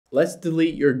Let's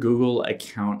delete your Google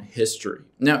account history.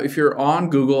 Now, if you're on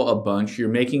Google a bunch, you're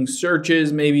making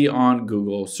searches, maybe on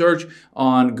Google Search,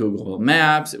 on Google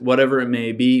Maps, whatever it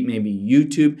may be, maybe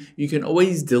YouTube, you can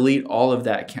always delete all of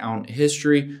that account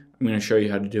history. I'm going to show you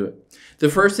how to do it. The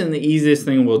first and the easiest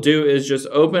thing we'll do is just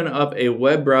open up a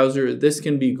web browser. This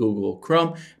can be Google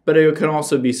Chrome, but it can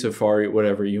also be Safari,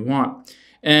 whatever you want.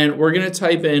 And we're going to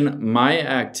type in My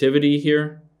Activity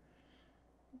here.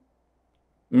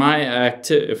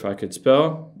 If I could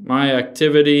spell,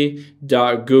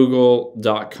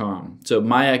 myactivity.google.com. So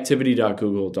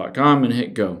myactivity.google.com and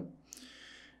hit go.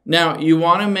 Now you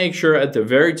want to make sure at the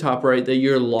very top right that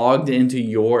you're logged into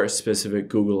your specific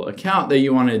Google account that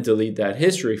you want to delete that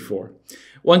history for.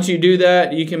 Once you do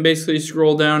that, you can basically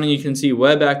scroll down and you can see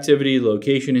web activity,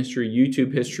 location history,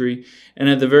 YouTube history, and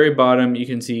at the very bottom you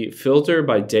can see filter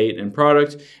by date and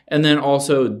product, and then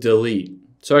also delete.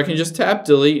 So I can just tap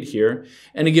delete here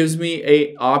and it gives me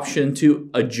an option to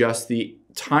adjust the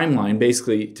timeline,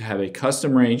 basically to have a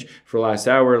custom range for last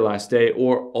hour, last day,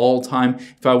 or all time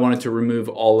if I wanted to remove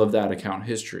all of that account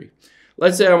history.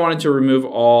 Let's say I wanted to remove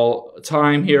all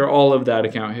time here, all of that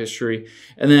account history.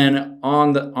 And then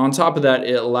on top of that,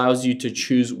 it allows you to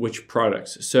choose which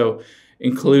products. So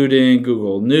including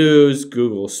Google News,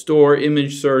 Google Store,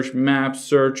 image search, map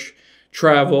search,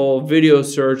 travel, video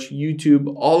search,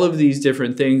 YouTube, all of these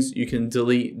different things you can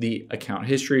delete the account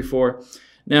history for.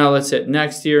 Now let's hit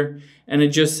next here, and it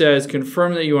just says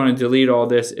confirm that you want to delete all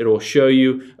this. It will show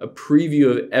you a preview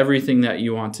of everything that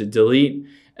you want to delete.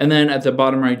 And then at the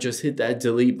bottom right, just hit that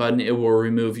delete button. It will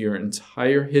remove your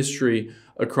entire history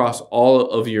across all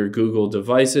of your Google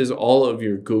devices, all of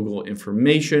your Google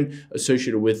information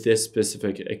associated with this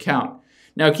specific account.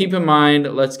 Now keep in mind,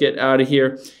 let's get out of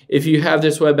here. If you have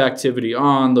this web activity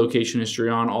on, location history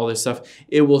on, all this stuff,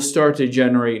 it will start to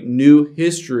generate new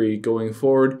history going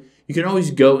forward. You can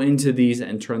always go into these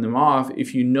and turn them off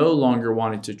if you no longer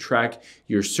wanted to track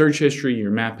your search history,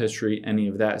 your map history, any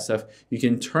of that stuff. You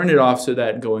can turn it off so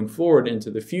that going forward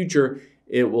into the future,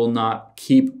 it will not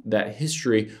keep that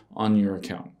history on your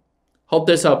account. Hope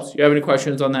this helps. If you have any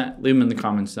questions on that, leave them in the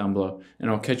comments down below, and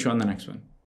I'll catch you on the next one.